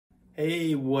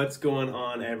Hey, what's going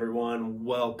on, everyone?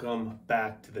 Welcome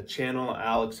back to the channel.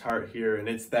 Alex Hart here, and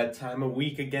it's that time of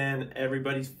week again.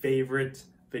 Everybody's favorite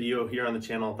video here on the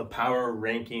channel, the power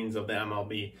rankings of the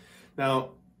MLB.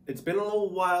 Now, it's been a little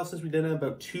while since we did it,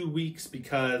 about 2 weeks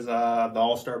because the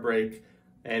All-Star break,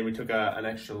 and we took an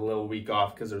extra little week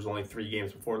off because there was only 3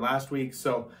 games before last week.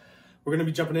 So we're going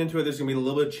to be jumping into it. There's going to be a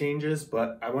little bit of changes,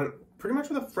 but I went pretty much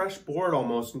with a fresh board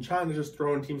almost and trying to just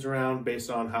throw in teams around based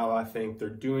on how I think they're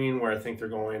doing, where I think they're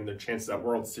going, their chances at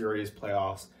World Series,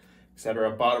 playoffs,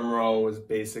 etc. Bottom row is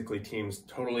basically teams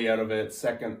totally out of it.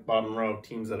 Second bottom row,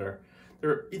 teams that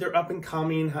they're either up and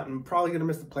coming, probably going to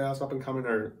miss the playoffs, up and coming,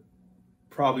 or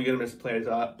probably going to miss the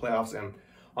playoffs and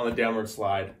on the downward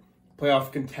slide.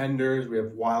 Playoff contenders, we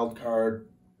have wild card,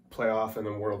 playoff, and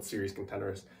then World Series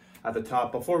contenders at the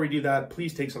top. Before we do that,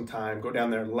 please take some time, go down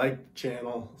there, like the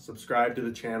channel, subscribe to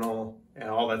the channel, and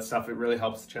all that stuff. It really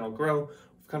helps the channel grow.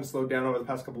 We've kind of slowed down over the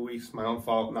past couple of weeks. My own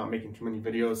fault, not making too many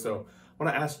videos. So I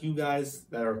want to ask you guys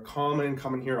that are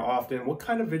coming here often, what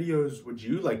kind of videos would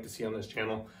you like to see on this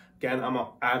channel? Again, I'm an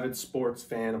avid sports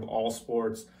fan of all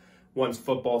sports. Once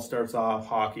football starts off,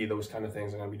 hockey, those kind of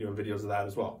things, I'm going to be doing videos of that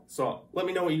as well. So let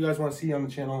me know what you guys want to see on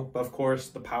the channel. But of course,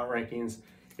 the power rankings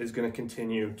is going to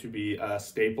continue to be a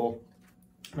staple.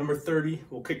 Number 30,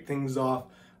 we'll kick things off.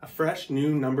 A fresh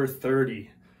new number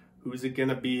 30. Who's it going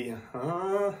to be? We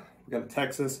got the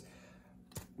Texas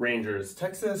Rangers.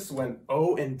 Texas went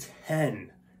 0-10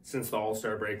 since the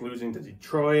All-Star break, losing to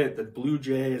Detroit, the Blue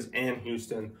Jays, and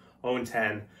Houston.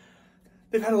 0-10.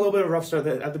 They've had a little bit of a rough start.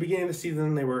 At the beginning of the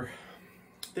season, they were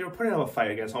putting up a fight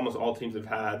against almost all teams they've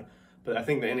had. But I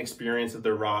think the inexperience of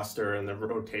their roster and the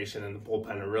rotation and the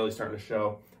bullpen are really starting to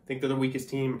show. I think they're the weakest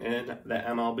team in the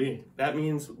MLB. That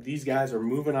means these guys are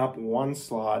moving up one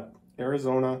slot.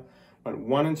 Arizona went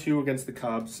 1-2 against the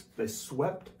Cubs. They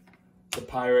swept the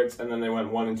Pirates, and then they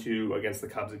went 1-2 against the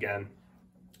Cubs again.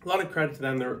 A lot of credit to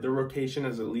them. Their rotation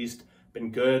has at least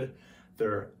been good.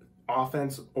 Their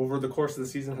offense over the course of the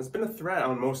season has been a threat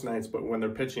on most nights, but when their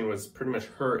pitching was pretty much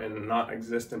hurt and not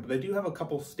existent. But they do have a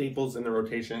couple staples in the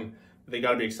rotation they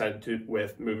got to be excited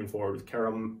with moving forward. With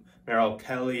Merrill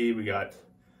Kelly, we got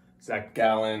Zach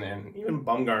Gallen, and even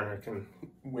Bumgarner can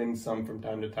win some from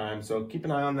time to time. So keep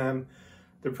an eye on them.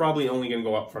 They're probably only going to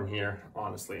go up from here,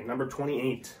 honestly. Number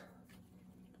 28.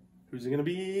 Who's it going to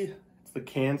be? It's the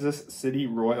Kansas City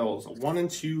Royals.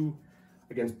 1-2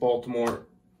 against Baltimore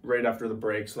right after the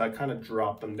break, so that kind of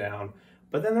dropped them down.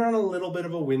 But then they're on a little bit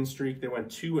of a win streak. They went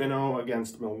 2-0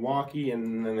 against Milwaukee,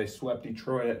 and then they swept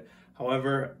Detroit.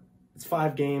 However, it's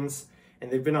 5 games, and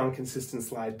they've been on consistent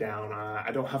slide down. I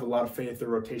don't have a lot of faith. Their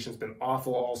rotation's been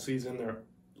awful all season. Their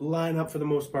lineup, for the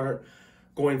most part,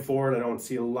 going forward, I don't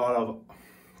see a lot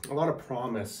of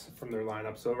promise from their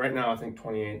lineup. So right now, I think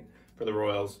 28 for the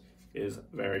Royals is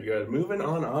very good. Moving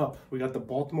on up, we got the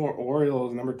Baltimore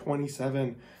Orioles, number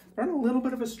 27. They're on a little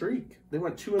bit of a streak. They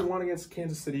went 2-1 against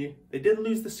Kansas City. They did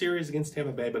lose the series against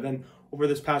Tampa Bay, but then over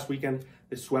this past weekend,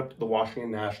 they swept the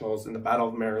Washington Nationals in the Battle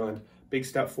of Maryland. Big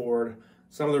step forward.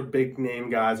 Some of their big name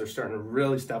guys are starting to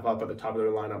really step up at the top of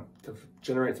their lineup to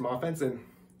generate some offense. And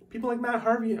people like Matt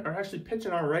Harvey are actually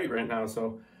pitching all right now.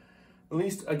 So at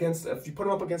least if you put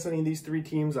them up against any of these 3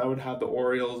 teams, I would have the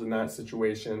Orioles in that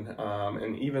situation.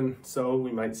 And even so,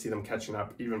 we might see them catching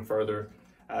up even further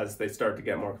as they start to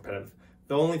get more competitive.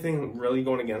 The only thing really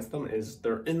going against them is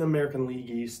they're in the American League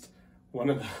East, one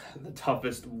of the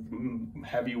toughest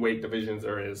heavyweight divisions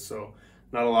there is. So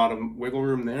not a lot of wiggle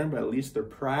room there, but at least they're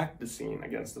practicing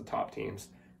against the top teams.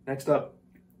 Next up,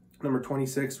 number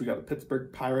 26, we got the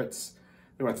Pittsburgh Pirates.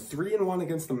 They went 3-1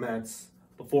 against the Mets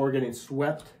before getting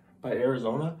swept by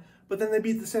Arizona, but then they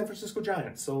beat the San Francisco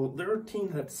Giants. So they're a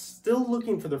team that's still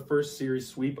looking for their first series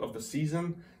sweep of the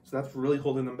season, so that's really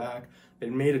holding them back. They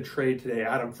made a trade today,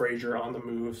 Adam Frazier on the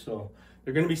move, so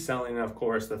they're going to be selling, and of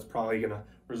course, that's probably going to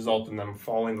result in them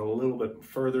falling a little bit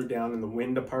further down in the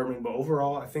win department. But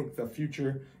overall, I think the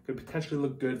future could potentially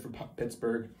look good for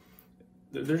Pittsburgh.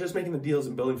 They're just making the deals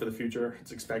and building for the future.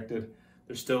 It's expected.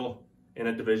 They're still in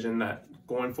a division that,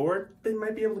 going forward, they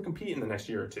might be able to compete in the next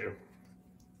year or two.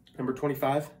 Number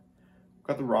 25, we've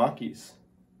got the Rockies.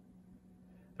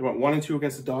 They went 1-2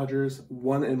 against the Dodgers,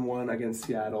 1-1 against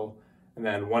Seattle, and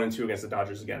then 1-2 against the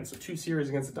Dodgers again. So 2 series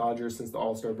against the Dodgers since the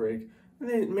All-Star break. And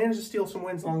they managed to steal some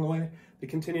wins along the way. They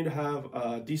continue to have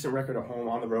a decent record at home,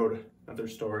 on the road, another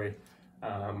story.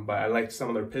 But I like some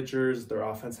of their pitchers. Their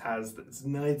offense has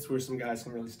nights where some guys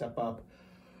can really step up.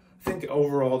 I think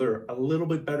overall they're a little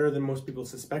bit better than most people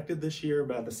suspected this year,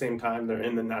 but at the same time, they're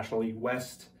in the National League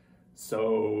West.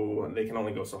 So they can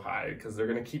only go so high because they're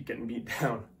going to keep getting beat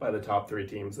down by the top 3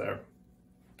 teams there.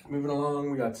 Moving along,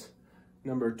 we got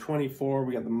Number 24,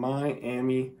 we got the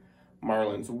Miami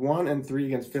Marlins. 1-3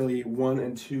 against Philly,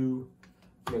 1-2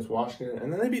 against Washington.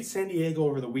 And then they beat San Diego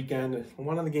over the weekend.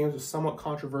 One of the games was somewhat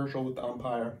controversial with the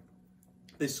umpire.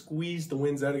 They squeezed the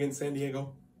wins out against San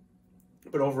Diego.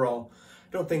 But overall,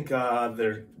 I don't think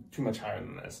they're too much higher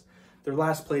than this. They're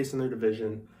last place in their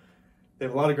division. They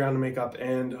have a lot of ground to make up,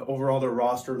 and overall their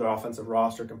offensive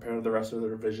roster compared to the rest of their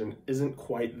division isn't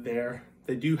quite there.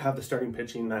 They do have the starting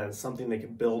pitching that is something they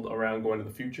can build around going to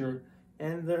the future.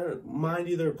 And they're, mind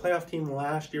you, they're a playoff team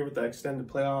last year with the extended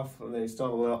playoff. They still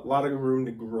have a lot of room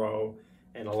to grow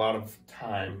and a lot of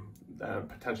time,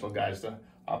 potential guys to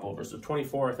hop over. So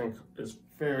 24, I think, is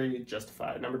very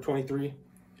justified. Number 23,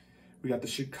 we got the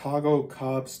Chicago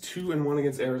Cubs, 2-1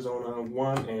 against Arizona,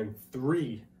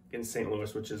 1-3 against St.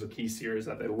 Louis, which is a key series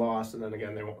that they lost, and then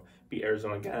again, they won't beat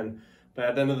Arizona again. But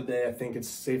at the end of the day, I think it's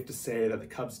safe to say that the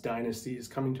Cubs dynasty is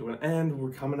coming to an end.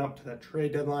 We're coming up to that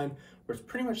trade deadline where it's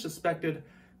pretty much suspected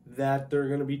that they're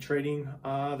going to be trading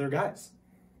their guys.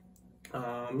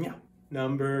 Yeah.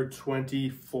 Number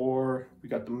 24, we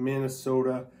got the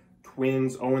Minnesota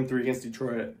Twins, 0-3 against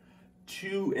Detroit,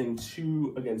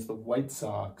 2-2 against the White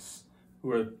Sox,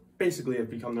 who are basically have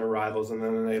become their rivals, and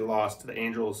then they lost to the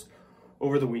Angels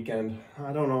over the weekend.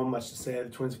 I don't know much to say. The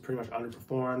Twins pretty much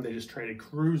underperformed. They just traded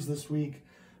Cruz this week.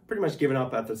 Pretty much given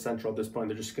up at the Central at this point.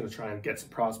 They're just going to try and get some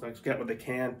prospects, get what they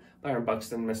can. Byron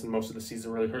Buxton missing most of the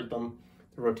season really hurt them.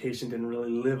 The rotation didn't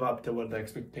really live up to what the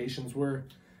expectations were.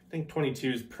 I think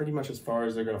 22 is pretty much as far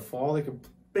as they're going to fall. They could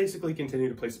basically continue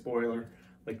to play spoiler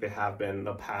like they have been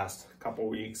the past couple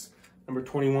weeks. Number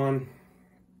 21,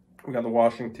 we got the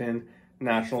Washington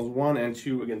Nationals,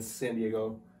 1-2 against San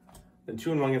Diego. Then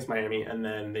 2-1 against Miami, and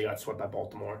then they got swept by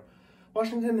Baltimore.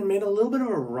 Washington made a little bit of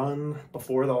a run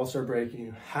before the All-Star break.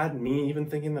 You had me even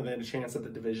thinking that they had a chance at the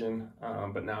division,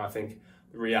 but now I think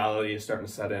the reality is starting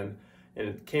to set in. And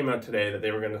it came out today that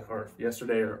they were going to, or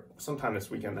yesterday or sometime this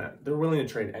weekend, that they're willing to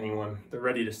trade anyone. They're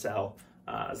ready to sell.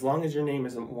 As long as your name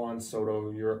isn't Juan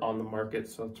Soto, you're on the market.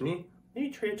 So to me,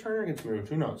 maybe Trey Turner gets moved.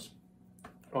 Who knows?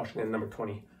 Washington, number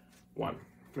 21.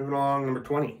 Moving along, number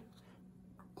 20.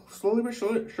 Slowly but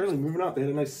surely moving up. They had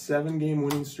a nice 7-game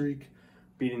winning streak,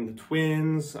 beating the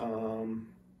Twins,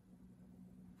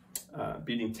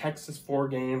 beating Texas 4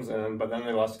 games, but then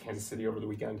they lost to Kansas City over the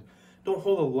weekend. Don't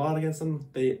hold a lot against them.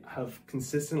 They have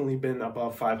consistently been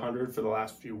above 500 for the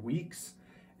last few weeks,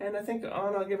 and I think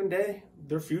on a given day,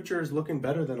 their future is looking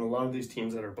better than a lot of these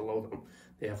teams that are below them.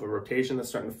 They have a rotation that's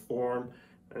starting to form,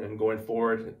 and going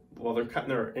forward, well, they're cutting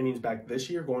their innings back this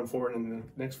year. Going forward in the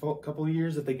next couple of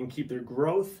years, if they can keep their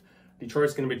growth,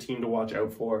 Detroit's going to be a team to watch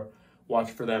out for.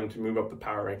 Watch for them to move up the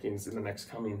power rankings in the next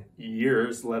coming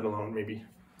years, let alone maybe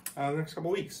the next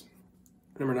couple of weeks.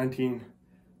 Number 19, we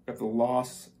got the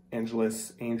Los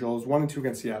Angeles Angels, 1-2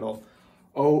 against Seattle,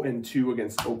 0-2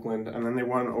 against Oakland, and then they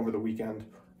won over the weekend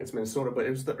against Minnesota. But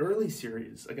it was the early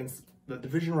series against the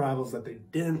division rivals that they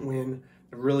didn't win.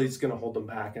 It really is going to hold them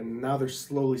back, and now they're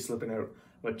slowly slipping out of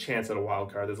a chance at a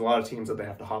wild card. There's a lot of teams that they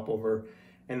have to hop over,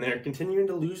 and they're continuing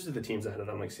to lose to the teams ahead of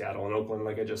them, like Seattle and Oakland,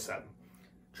 like I just said.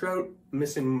 Trout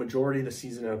missing majority of the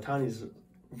season. Ohtani's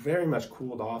very much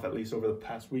cooled off, at least over the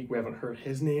past week. We haven't heard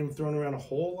his name thrown around a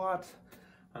whole lot.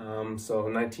 So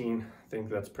 19, I think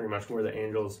that's pretty much where the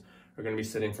Angels are going to be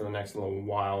sitting for the next little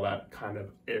while, that kind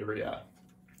of area.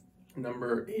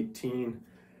 Number 18,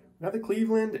 we got the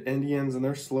Cleveland Indians, and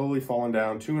they're slowly falling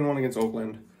down. 2-1 against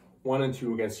Oakland,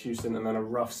 1-2 against Houston, and then a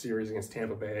rough series against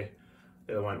Tampa Bay.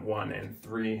 They went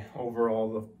 1-3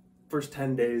 overall. The first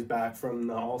 10 days back from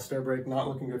the All-Star break, not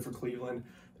looking good for Cleveland.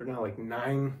 They're now like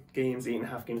 9 games,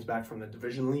 8.5 games back from the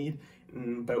division lead,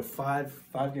 and about five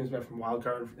games back from wild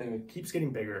card, and it keeps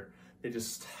getting bigger. They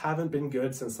just haven't been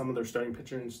good since some of their starting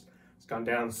pitchers has gone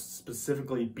down.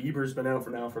 Specifically, Bieber's been out for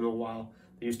a little while.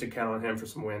 They used to count on him for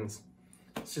some wins.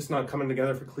 It's just not coming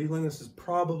together for Cleveland. This is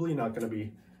probably not going to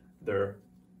be their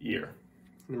year.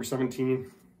 Number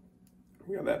 17,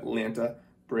 we got the Atlanta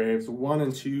Braves,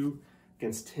 1-2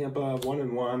 against Tampa,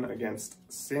 1-1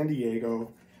 against San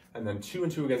Diego, and then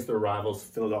 2-2 against their rivals,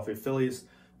 Philadelphia Phillies.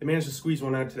 They managed to squeeze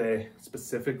one out today,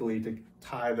 specifically to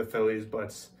tie the Phillies,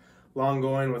 but long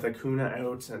going with Acuna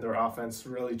out, and their offense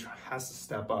really has to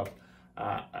step up.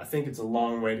 I think it's a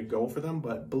long way to go for them,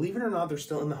 but believe it or not, they're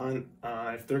still in the hunt.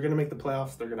 If they're going to make the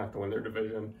playoffs, they're going to have to win their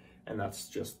division, and that's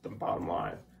just the bottom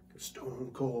line.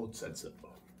 Stone Cold said so.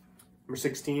 Number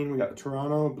 16, we got the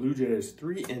Toronto Blue Jays,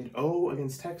 3-0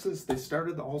 against Texas. They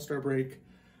started the All-Star break,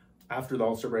 after the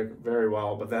All-Star break, very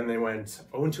well, but then they went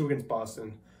 0-2 against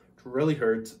Boston, which really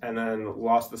hurt, and then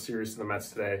lost the series to the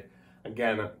Mets today.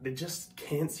 Again, they just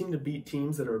can't seem to beat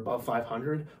teams that are above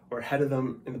 500 or ahead of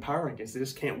them in the power rankings. They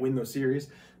just can't win those series.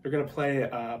 They're going to play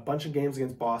a bunch of games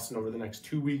against Boston over the next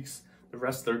 2 weeks. The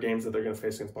rest of their games that they're going to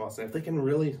face against Boston, if they can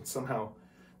really somehow,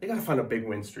 they got to find a big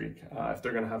win streak if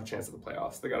they're going to have a chance at the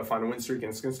playoffs. They got to find a win streak, and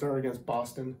it's going to start against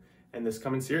Boston. And this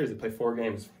coming series, they play 4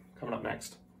 games coming up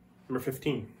next. Number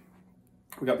 15,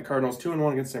 we got the Cardinals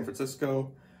 2-1 against San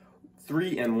Francisco,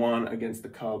 3-1 against the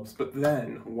Cubs, but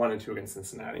then 1-2 against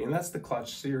Cincinnati. And that's the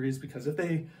clutch series, because if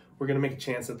they were going to make a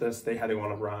chance at this, they had to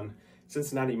want to run.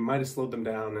 Cincinnati might have slowed them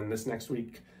down, and this next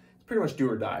week, it's pretty much do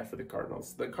or die for the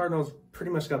Cardinals. The Cardinals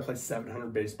pretty much got to play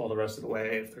 700 baseball the rest of the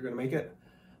way if they're going to make it.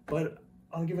 But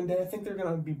on a given day, I think they're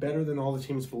going to be better than all the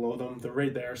teams below them. They're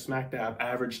right there, smack dab,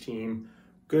 average team,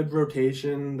 good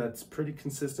rotation that's pretty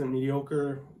consistent,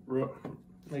 mediocre.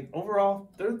 Like overall,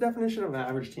 they're the definition of an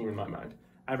average team in my mind.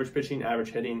 Average pitching,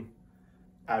 average hitting,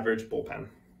 average bullpen.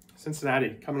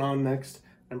 Cincinnati coming on next,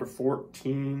 number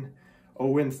 14,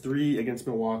 0-3 against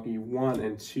Milwaukee,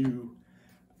 1-2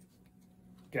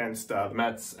 against the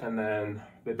Mets, and then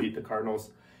they beat the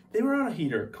Cardinals. They were on a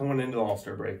heater going into the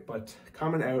All-Star break, but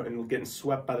coming out and getting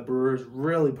swept by the Brewers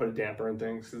really put a damper on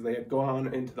things, because they had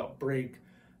gone into the break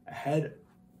ahead,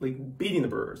 like beating the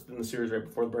Brewers in the series right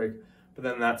before the break, but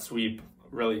then that sweep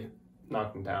really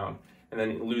knocked them down. And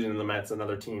then losing to the Mets,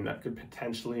 another team that could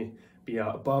potentially be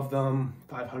above them,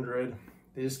 500.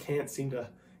 They just can't seem to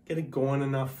get it going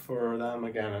enough for them.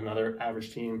 Again, another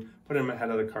average team, put them ahead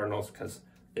of the Cardinals because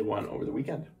they won over the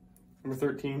weekend. Number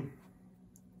 13,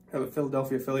 the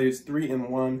Philadelphia Phillies,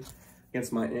 3-1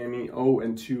 against Miami,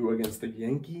 0-2 against the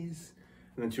Yankees,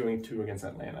 and then 2-2 against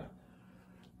Atlanta.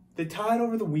 They tied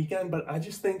over the weekend, but I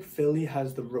just think Philly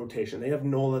has the rotation. They have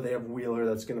Nola, they have Wheeler.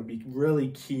 That's going to be really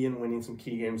key in winning some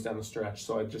key games down the stretch.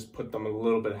 So I just put them a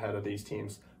little bit ahead of these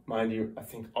teams. Mind you, I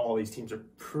think all these teams are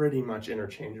pretty much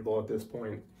interchangeable at this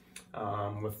point,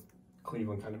 with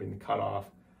Cleveland kind of being the cutoff.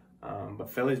 But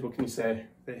Phillies, what can you say?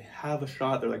 They have a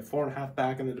shot. They're like 4.5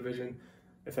 back in the division.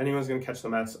 If anyone's going to catch the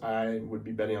Mets, I would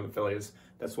be betting on the Phillies.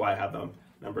 That's why I have them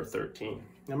number 13.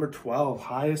 Number 12,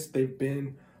 highest they've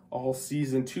been all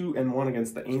season, 2-1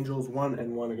 against the Angels,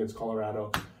 1-1 against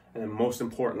Colorado, and then most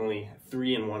importantly,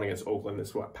 3-1 against Oakland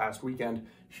this past weekend.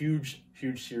 Huge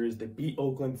series. They beat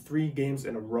Oakland 3 games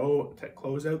in a row to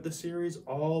close out the series,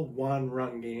 all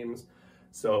 1-run games.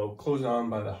 So close on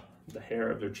by the hair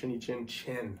of their chinny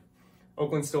chin.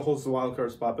 Oakland still holds the wild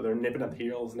card spot, but they're nipping at the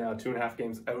heels now, 2.5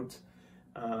 games out.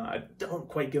 I don't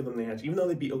quite give them the edge. Even though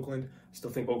they beat Oakland, I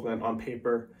still think Oakland on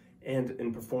paper and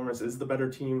in performance is the better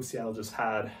team. Seattle just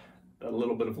had a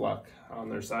little bit of luck on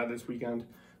their side this weekend.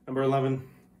 Number 11,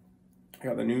 I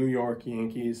got the New York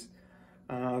Yankees.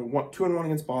 2-1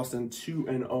 against Boston,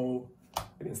 2-0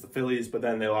 against the Phillies, but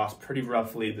then they lost pretty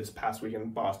roughly this past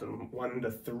weekend. Boston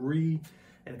 1-3,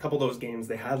 and a couple of those games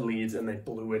they had leads and they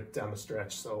blew it down the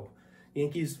stretch. So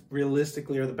Yankees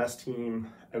realistically are the best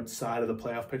team outside of the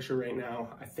playoff picture right now.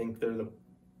 I think they're the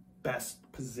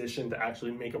best position to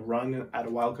actually make a run at a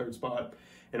wild card spot.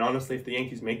 And honestly, if the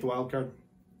Yankees make the wild card,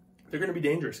 they're going to be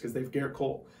dangerous because they have Garrett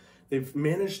Cole. They've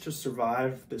managed to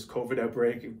survive this COVID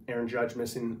outbreak. Aaron Judge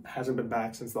missing, hasn't been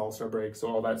back since the All-Star break, so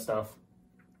all that stuff.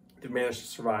 They've managed to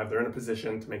survive. They're in a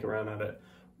position to make a run at it.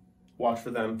 Watch for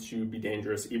them to be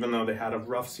dangerous. Even though they had a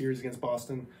rough series against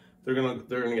Boston, they're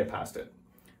gonna get past it.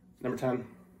 Number 10,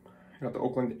 I got the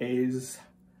Oakland A's.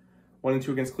 1-2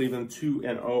 against Cleveland,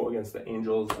 2-0 against the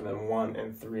Angels, and then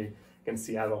 1-3 against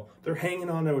Seattle. They're hanging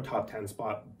on to a top 10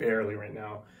 spot barely right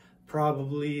now.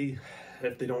 Probably,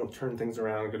 if they don't turn things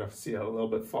around, I'm going to see a little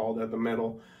bit fall down the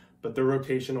middle. But their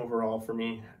rotation overall for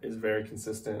me is very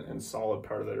consistent and solid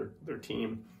part of their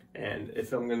team. And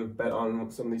if I'm going to bet on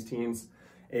some of these teams,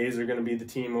 A's are going to be the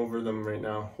team over them right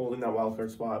now, holding that wildcard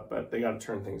spot, but they got to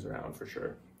turn things around for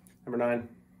sure. Number 9,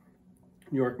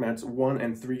 New York Mets,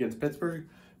 1-3 against Pittsburgh,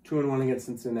 2-1 against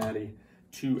Cincinnati,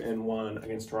 2-1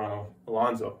 against Toronto.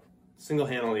 Alonso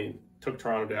single-handedly took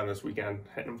Toronto down this weekend,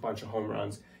 hitting a bunch of home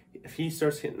runs. If he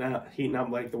starts heating up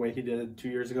like the way he did 2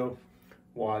 years ago,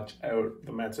 watch out.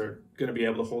 The Mets are going to be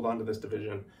able to hold on to this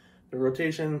division. The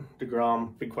rotation,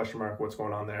 DeGrom, big question mark, what's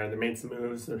going on there. They made some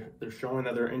moves. They're showing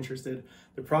that they're interested.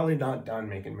 They're probably not done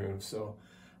making moves, so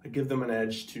I give them an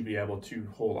edge to be able to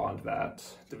hold on to that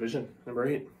division. Number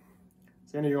 8,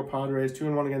 San Diego Padres,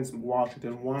 2-1 against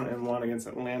Washington, 1-1 against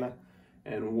Atlanta,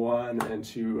 and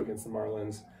 1-2 against the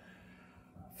Marlins.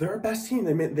 They're our best team.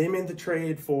 They made the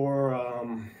trade for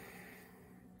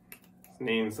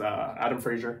Adam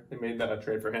Frazier. They made that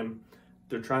trade for him.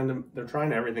 They're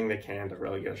trying everything they can to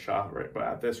really get a shot, right? But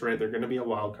at this rate, they're going to be a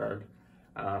wild card.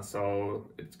 So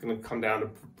it's going to come down to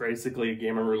basically a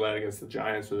game of roulette against the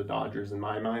Giants or the Dodgers in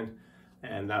my mind.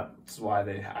 and that's why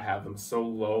I have them so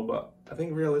low. But I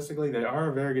think realistically, they are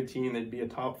a very good team. They'd be a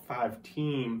top 5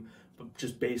 team, but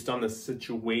just based on the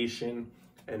situation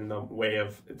and the way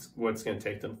of what it's going to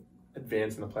take to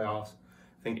advance in the playoffs,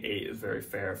 I think 8 is very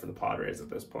fair for the Padres at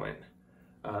this point.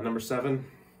 Number 7,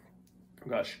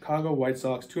 we've got Chicago White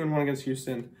Sox, 2-1 against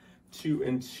Houston,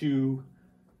 2-2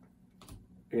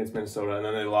 against Minnesota, and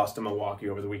then they lost to Milwaukee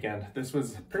over the weekend. This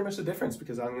was pretty much the difference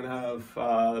because I'm going to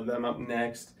have them up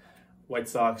next. White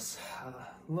Sox,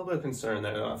 a little bit of concern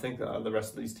there. I think the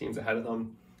rest of these teams ahead of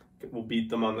them will beat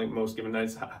them on the most given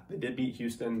nights. They did beat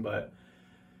Houston, but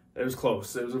it was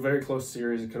close. It was a very close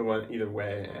series. It could have went either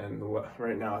way, and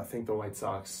right now I think the White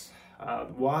Sox,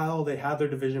 while they have their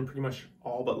division pretty much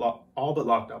all but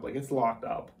locked up, like it's locked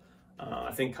up,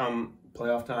 I think come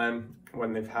playoff time,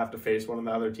 when they have to face one of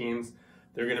the other teams,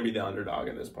 they're going to be the underdog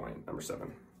at this point. Number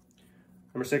 7.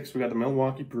 Number 6, we got the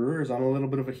Milwaukee Brewers on a little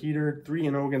bit of a heater,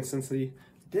 3-0 against Cincinnati.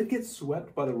 Did get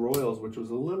swept by the Royals, which was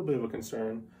a little bit of a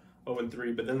concern,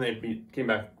 0-3, but then they came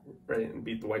back right and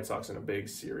beat the White Sox in a big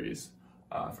series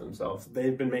for themselves.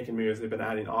 They've been making moves. They've been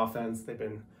adding offense. They've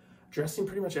been addressing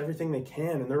pretty much everything they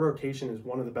can, and their rotation is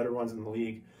one of the better ones in the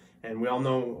league. And we all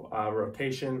know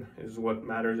rotation is what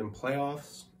matters in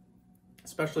playoffs,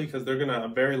 especially because they're going to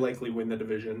very likely win the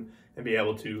division and be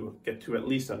able to get to at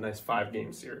least a nice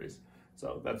 5-game series.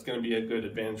 So that's going to be a good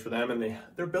advantage for them, and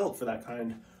they're built for that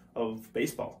kind of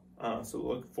baseball. So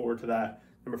look forward to that.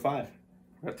 Number 5,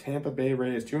 we got Tampa Bay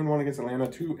Rays, 2-1 against Atlanta,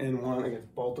 2-1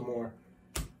 against Baltimore,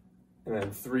 and then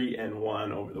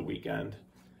 3-1 over the weekend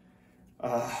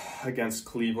against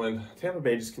Cleveland. Tampa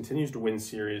Bay just continues to win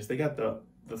series. They got the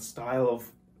style of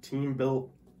team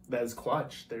built that is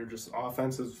clutch. They're just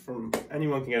offenses from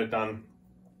anyone can get it done.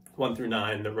 1 through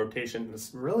 9, the rotation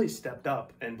has really stepped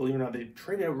up, and believe it or not, they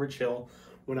traded out Rich Hill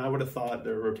when I would have thought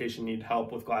their rotation needed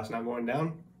help with Glass not going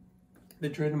down. They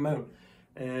traded him out,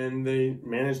 and they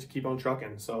managed to keep on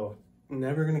trucking. So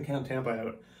never going to count Tampa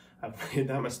out. I've made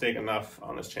that mistake enough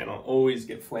on this channel. Always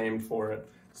get flamed for it.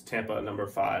 It's Tampa at number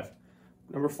 5.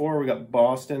 Number 4, we got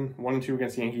Boston, 1-2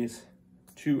 against the Yankees,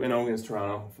 2-0 against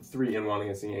Toronto, 3-1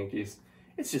 against the Yankees.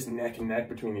 It's just neck and neck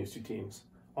between these two teams.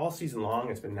 All season long,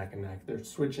 it's been neck and neck. They're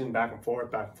switching back and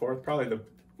forth. Probably the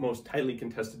most tightly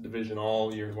contested division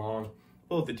all year long.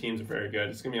 Both the teams are very good.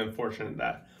 It's going to be unfortunate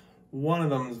that one of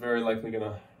them is very likely going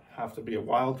to have to be a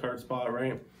wild card spot,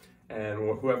 right?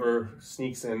 And whoever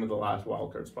sneaks into the last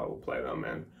wild card spot will play them.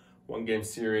 And 1-game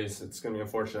series, it's going to be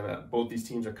unfortunate that both these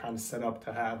teams are kind of set up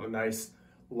to have a nice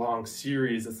long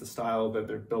series. That's the style that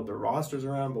they've built their rosters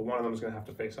around, but one of them is going to have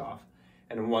to face off.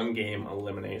 And a 1-game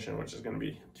elimination, which is going to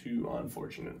be too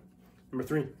unfortunate. Number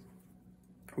 3,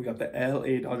 we got the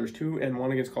LA Dodgers,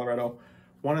 2-1 against Colorado,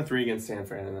 1-3 against San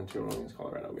Fran, and then 2-1 against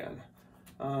Colorado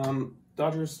again.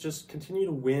 Dodgers just continue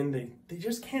to win. They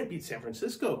just can't beat San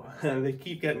Francisco. They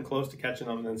keep getting close to catching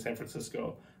them, and then San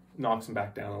Francisco knocks them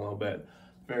back down a little bit.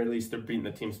 At the very least, they're beating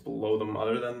the teams below them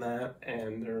other than that,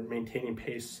 and they're maintaining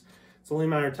pace. It's only a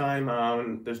matter of time.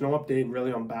 There's no update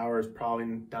really on Bauer. Probably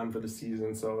done for the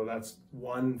season, so that's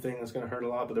one thing that's going to hurt a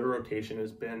lot. But their rotation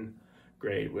has been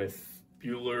great with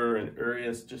Buehler and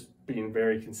Urias just being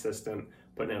very consistent,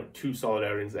 putting out 2 solid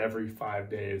outings every 5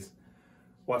 days.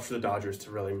 Watch for the Dodgers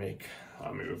to really make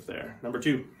a move there. Number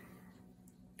 2,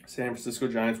 San Francisco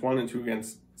Giants, 1-2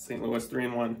 against St. Louis,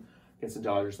 3-1 against the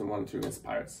Dodgers, and 1-2 against the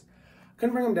Pirates.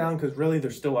 Couldn't bring them down because really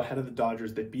they're still ahead of the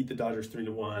Dodgers. They beat the Dodgers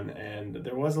 3-1, and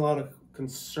there was a lot of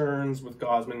concerns with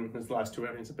Gausman. His last 2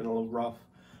 outings have been a little rough,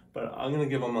 but I'm going to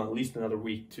give them at least another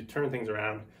week to turn things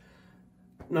around.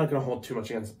 Not going to hold too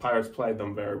much against the Pirates. Played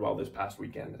them very well this past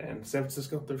weekend, and San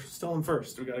Francisco, they're still in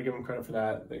first. We got to give them credit for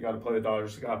that. They got to play the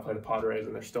Dodgers, they got to play the Padres,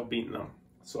 and they're still beating them.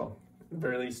 So at the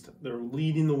very least, they're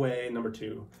leading the way, number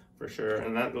 2 for sure,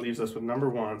 and that leaves us with number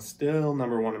 1, still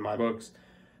number 1 in my books.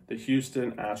 The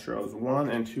Houston Astros,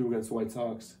 1-2 against the White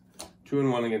Sox,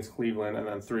 2-1 against Cleveland, and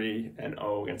then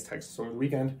 3-0 against Texas over the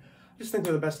weekend. I just think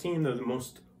they're the best team. They're the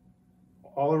most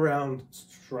all-around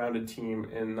surrounded team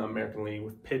in the American League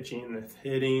with pitching, with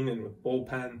hitting, and with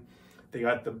bullpen. They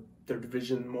got their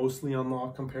division mostly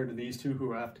unlocked compared to these two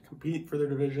who have to compete for their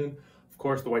division. Of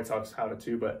course, the White Sox have it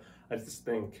too, but I just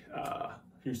think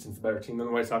Houston's a better team than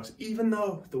the White Sox, even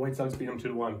though the White Sox beat them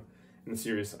 2-1. In the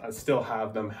series. I still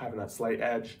have them having that slight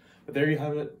edge. But there you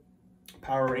have it.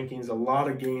 Power rankings. A lot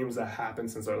of games that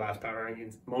happened since our last power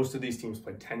rankings. Most of these teams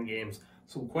played 10 games.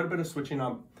 So quite a bit of switching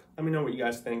up. Let me know what you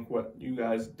guys think, what you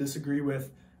guys disagree with,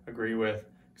 agree with,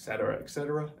 etc.,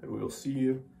 etc. And we will see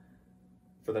you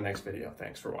for the next video.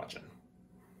 Thanks for watching.